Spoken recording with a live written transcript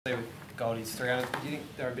Goldies 300. Do you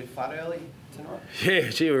think they're a bit flat early tonight? Yeah,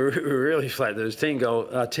 gee, we were really flat. There was 10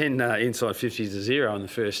 inside 50s to 0 in the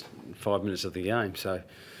first 5 minutes of the game. So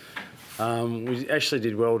we actually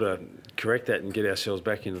did well to correct that and get ourselves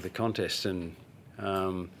back into the contest. And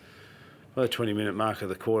by the 20-minute mark of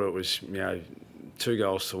the quarter, it was 2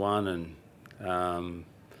 goals to 1, and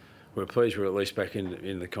we were pleased we were at least back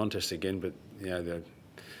in the contest again. But then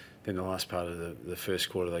the last part of the first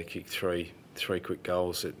quarter, they kicked three quick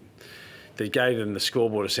goals that gave them the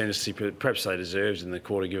scoreboard ascendancy. Perhaps they deserved in the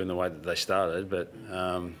quarter, given the way that they started. But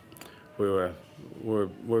we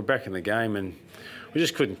were back in the game, and we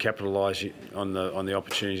just couldn't capitalise on the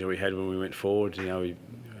opportunities that we had when we went forward. We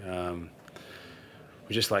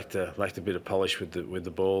just lacked a bit of polish with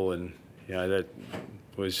the ball, and that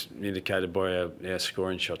was indicated by our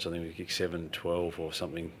scoring shots. I think we kicked 7-12 or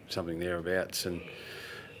something thereabouts, and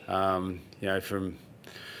from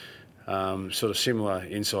sort of similar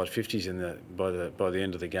inside 50s by the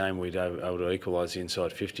end of the game, we'd able to equalise the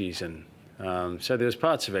inside 50s, and so there was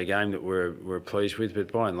parts of our game that we're pleased with,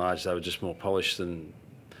 but by and large they were just more polished than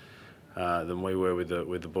we were with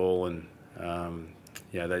the ball, and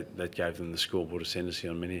that gave them the scoreboard ascendancy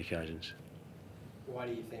on many occasions. Why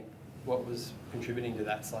do you think? What was contributing to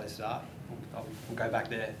that slow start? We'll go back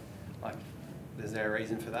there. Like, is there a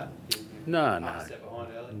reason for that? No. A step behind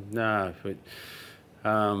early? No, but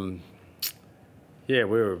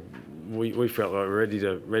we felt like we were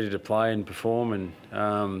ready to play and perform,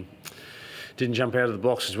 and didn't jump out of the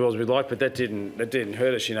blocks as well as we'd like, but that didn't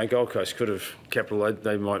hurt us. Gold Coast could have capitalised.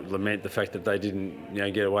 They might lament the fact that they didn't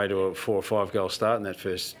get away to a 4 or 5 goal start in that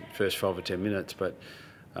first 5 or 10 minutes, but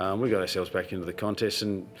we got ourselves back into the contest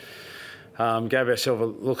and gave ourselves a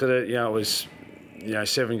look at it. It was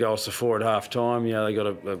 7 goals to 4 at half time. They got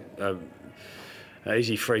a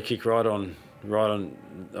easy free kick right on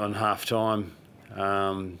half time.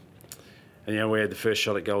 And we had the first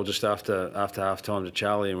shot at goal just after half time to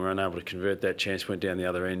Charlie, and we were unable to convert that. Chance went down the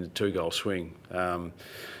other end, a 2-goal swing.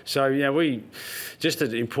 So we just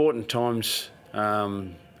at important times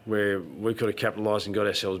where we could have capitalised and got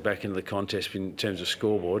ourselves back into the contest in terms of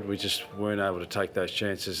scoreboard, we just weren't able to take those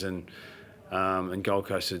chances, and Gold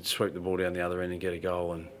Coast had swept the ball down the other end and get a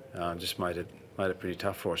goal, and just made it pretty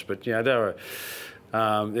tough for us. But they're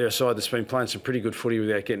a side that's been playing some pretty good footy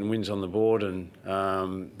without getting wins on the board, and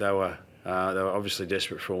they were obviously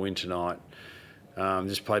desperate for a win tonight.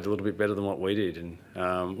 Just played a little bit better than what we did, and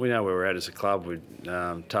we know where we're at as a club.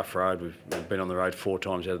 We're tough road. We've been on the road 4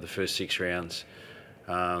 times out of the first 6 rounds.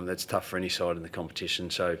 That's tough for any side in the competition.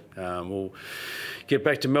 So we'll get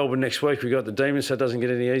back to Melbourne next week. We've got the Demons, so it doesn't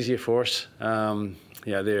get any easier for us.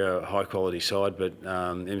 They're a high quality side, but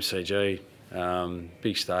MCG,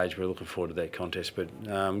 big stage. We're looking forward to that contest.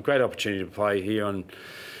 But great opportunity to play here on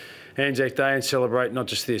Anzac Day and celebrate not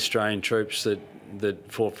just the Australian troops that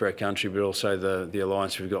fought for our country, but also the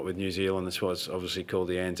alliance we've got with New Zealand. That's what's obviously called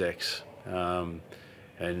the Anzacs, and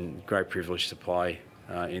great privilege to play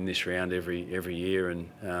in this round every year. And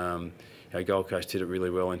Gold Coast did it really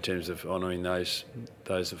well in terms of honouring those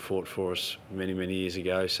that fought for us many years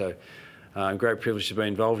ago. So great privilege to be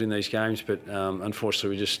involved in these games, but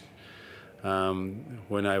unfortunately we just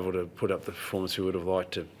weren't able to put up the performance we would have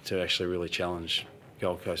liked to actually really challenge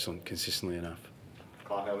Gold Coast on consistently enough.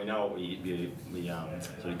 Clarko, we know what we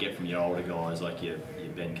sort of get from your older guys like your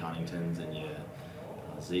Ben Cunningtons and your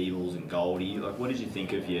Zeebles and Goldie. Like, what did you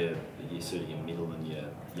think of your sort of your middle and your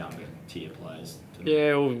younger tier players?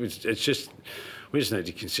 Yeah, well, it's just we just need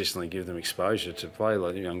to consistently give them exposure to play.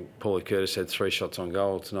 Like Paulie Curtis had 3 shots on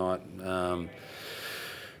goal tonight,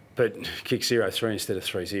 but kicked 0-3 instead of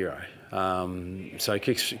 3-0. So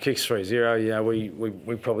kicks 3-0.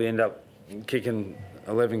 We probably end up kicking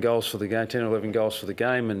 11 goals for the game, 10 or 11 goals for the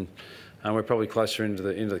game, and we're probably closer into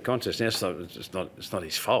the contest. Now it's not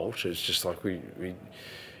his fault. It's just like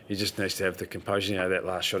he just needs to have the composure. That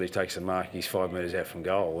last shot he takes a mark, he's 5 metres out from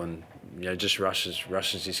goal, and just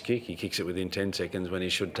rushes his kick. He kicks it within 10 seconds when he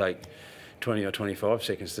should take 20 or 25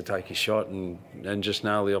 seconds to take his shot and just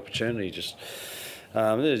nail the opportunity.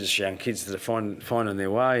 They're just young kids that are finding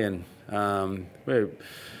their way, and we're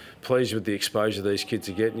pleased with the exposure these kids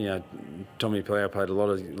are getting. Tommy Plough played a lot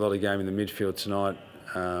of game in the midfield tonight.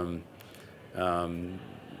 Comden,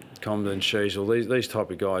 Sheasel, these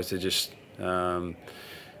type of guys, they're just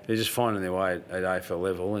finding their way at AFL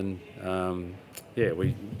level, and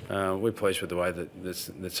we're pleased with the way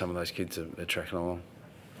that some of those kids are tracking along.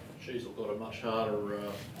 Sheasel got a much harder,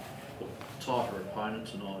 tighter opponent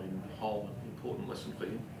tonight in Hull. Important lesson for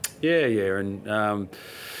him. Yeah, and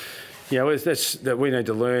that's that we need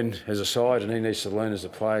to learn as a side, and he needs to learn as a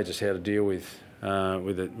player just how to deal with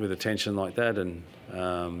a tension like that. And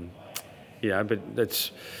but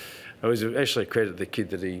it was actually a credit to the kid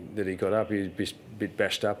that he got up. He was a bit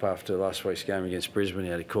bashed up after last week's game against Brisbane. He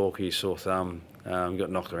had a corky, sore thumb, got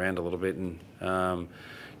knocked around a little bit, and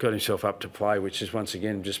got himself up to play, which is once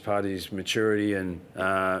again just part of his maturity and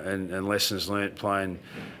lessons learnt playing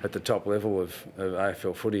at the top level of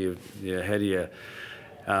AFL footy. How do you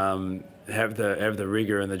have the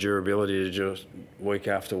rigour and the durability to just week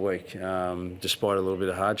after week, despite a little bit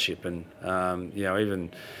of hardship, and even.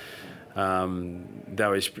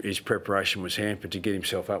 Though his preparation was hampered, to get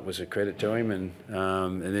himself up was a credit to him, and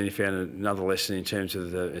then he found another lesson in terms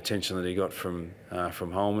of the attention that he got from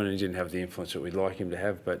Holman, and he didn't have the influence that we'd like him to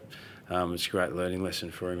have, but it's a great learning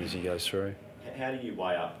lesson for him as he goes through. How do you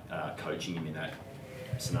weigh up coaching him in that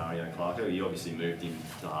scenario, Clarko? You obviously moved him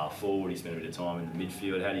to half forward, he spent a bit of time in the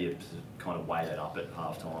midfield. How do you kind of weigh that up at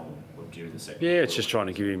half time or during the second? Yeah, it's just trying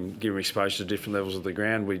to give him exposure to different levels of the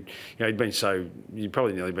ground. He'd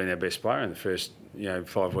probably nearly been our best player in the first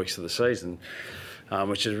 5 weeks of the season,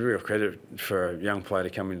 which is a real credit for a young player to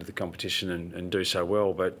come into the competition and do so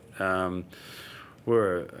well. But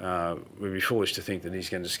we'd be foolish to think that he's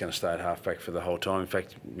just going to stay at halfback for the whole time. In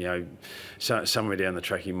fact, somewhere down the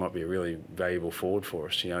track he might be a really valuable forward for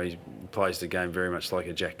us. He plays the game very much like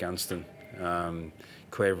a Jack Gunston,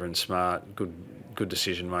 clever and smart, good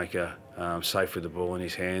decision maker, safe with the ball in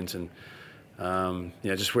his hands, and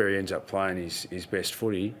just where he ends up playing his best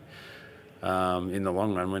footy in the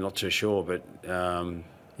long run, we're not too sure. But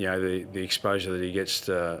the exposure that he gets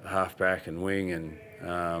to halfback and wing and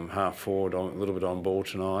half forward, a little bit on ball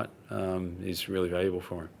tonight, is really valuable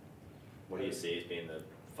for him. What do you see as being the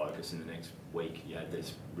focus in the next week? You had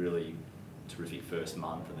this really terrific first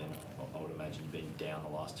month, and then I would imagine being down the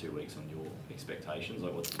last 2 weeks on your expectations.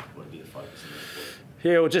 Like, what would be the focus in the next week?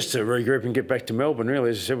 Yeah, well, just to regroup and get back to Melbourne. Really,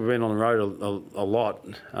 as I said, we've been on the road a lot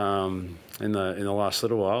in the last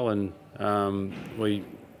little while, and we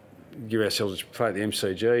give ourselves a play at the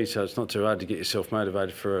MCG, so it's not too hard to get yourself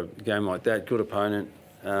motivated for a game like that. Good opponent,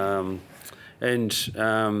 it's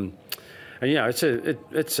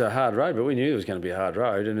a hard road, but we knew it was going to be a hard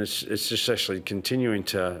road, and it's just actually continuing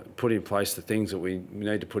to put in place the things that we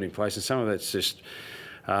need to put in place, and some of that's just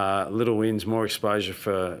little wins, more exposure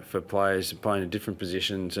for players playing in different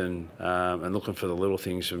positions, and looking for the little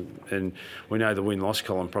things. And we know the win-loss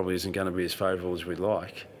column probably isn't going to be as favourable as we'd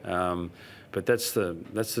like. But that's the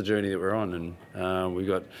journey that we're on, and we've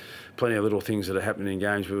got plenty of little things that are happening in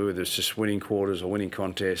games, whether it's just winning quarters or winning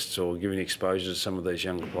contests or giving exposure to some of these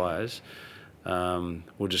younger players.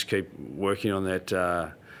 We'll just keep working on that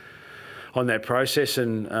process,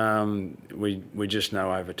 and we just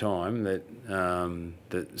know over time that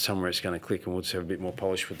somewhere it's going to click, and we'll just have a bit more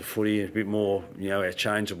polish with the footy, a bit more. Our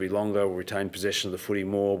change will be longer. We'll retain possession of the footy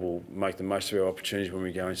more. We'll make the most of our opportunities when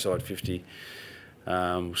we go inside 50.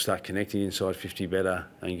 We'll start connecting inside 50 better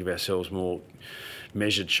and give ourselves more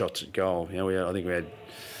measured shots at goal. I think we had,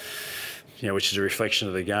 which is a reflection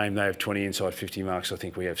of the game. They have 20 inside 50 marks. I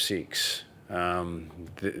think we have 6.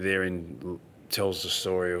 Therein tells the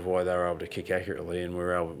story of why they were able to kick accurately, and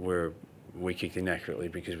we kicked inaccurately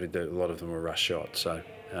because a lot of them were rush shots. So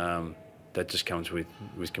that just comes with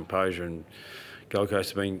composure, and Gold Coast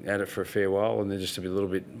have been at it for a fair while, and they're just to be a little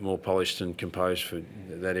bit more polished and composed for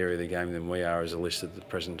that area of the game than we are as a list at the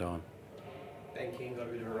present time. Ben King got a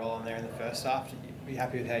bit of a role in there in the first half. Are you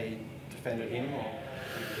happy with how you defended him, or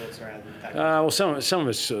your thoughts around that? Well, some of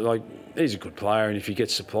us, like, he's a good player, and if he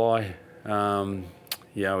gets supply, he would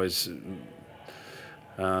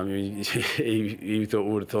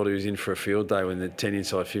have thought he was in for a field day when the 10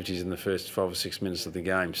 inside 50s in the first 5 or 6 minutes of the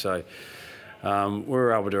game. So we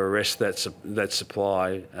were able to arrest that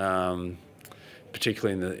supply,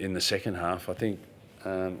 particularly in the second half. I think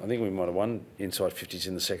we might have won inside 50s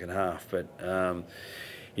in the second half, but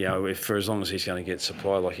for as long as he's going to get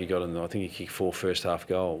supply like he got I think he kicked 4 first half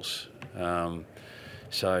goals.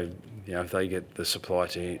 So if they get the supply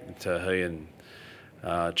to he and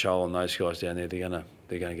Chol and those guys down there, they're going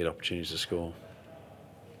to get opportunities to score.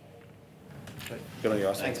 Good on you,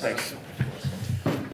 guys. Thanks.